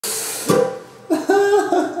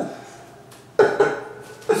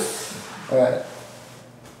Alright.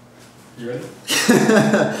 You ready?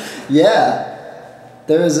 Yeah.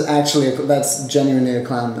 There is actually that's genuinely a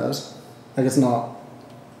clown nose. Like it's not.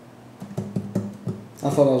 I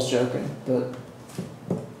thought I was joking, but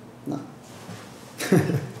no.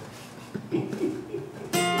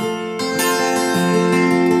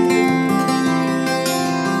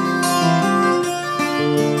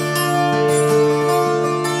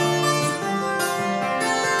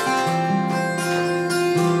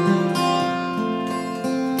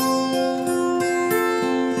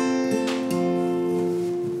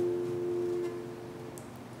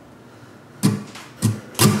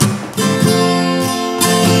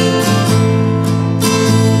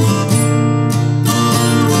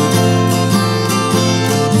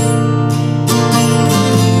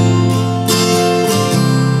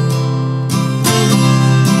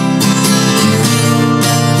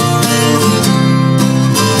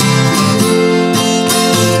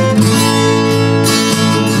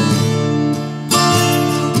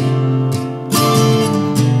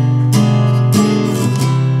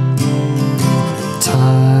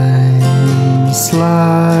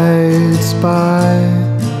 Slides by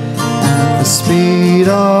at the speed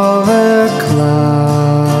of a cloudy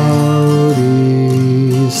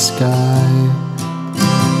sky.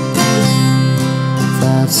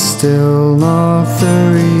 That's still not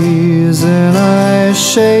the reason I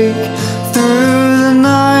shake through the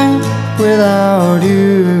night without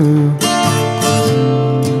you.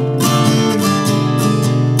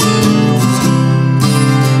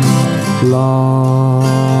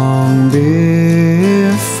 Long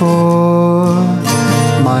before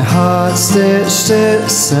my heart stitched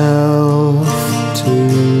itself to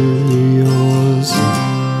yours,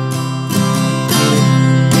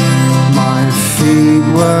 my feet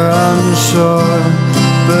were unsure,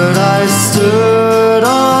 but I stood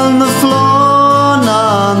on the floor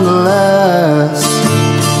nonetheless.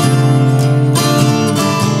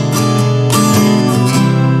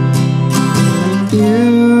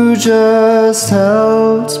 You just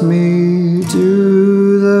helped me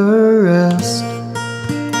do the rest.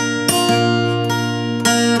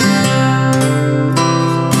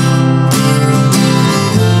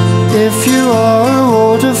 If you are a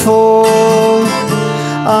waterfall,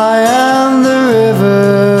 I am the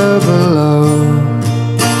river below.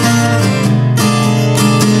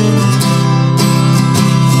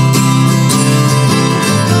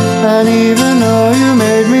 And even though you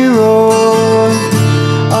made me roar,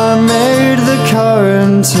 I made the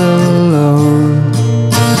current alone.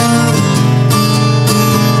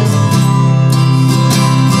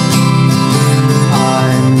 I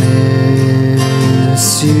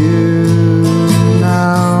miss you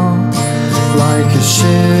now, like a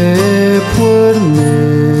ship would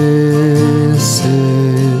miss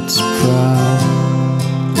its prow.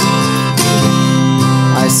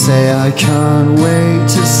 I say I can't wait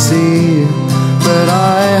to see, but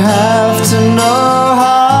I have to know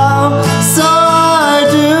how, so I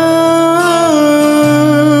do.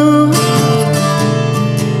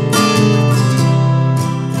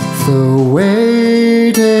 The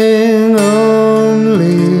waiting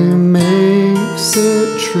only makes it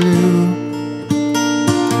true.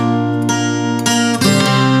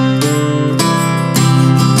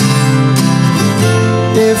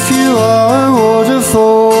 If you are a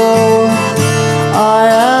waterfall, I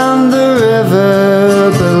am the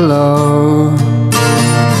river below.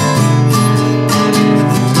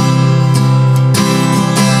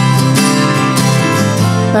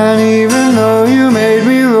 And even though you made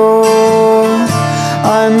me roar,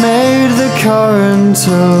 I made the current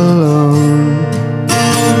alone.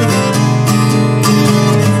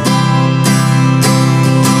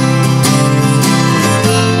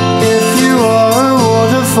 If you are a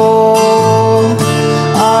waterfall,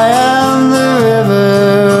 I am the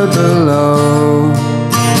river below.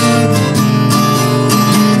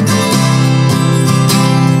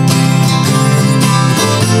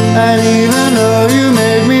 And even though you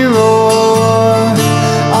made me roar,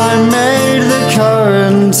 I made the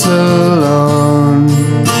current alone.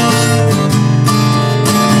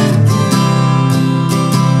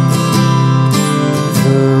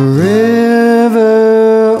 The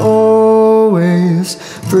river always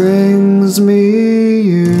brings me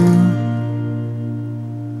you.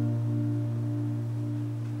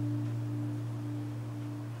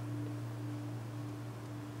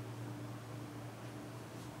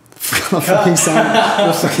 The fucking sound.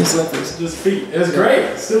 The fucking slippers. Just feet. It was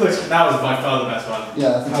great. Still looks. That was by far the best one.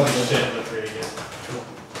 Yeah, I think Holy so. shit.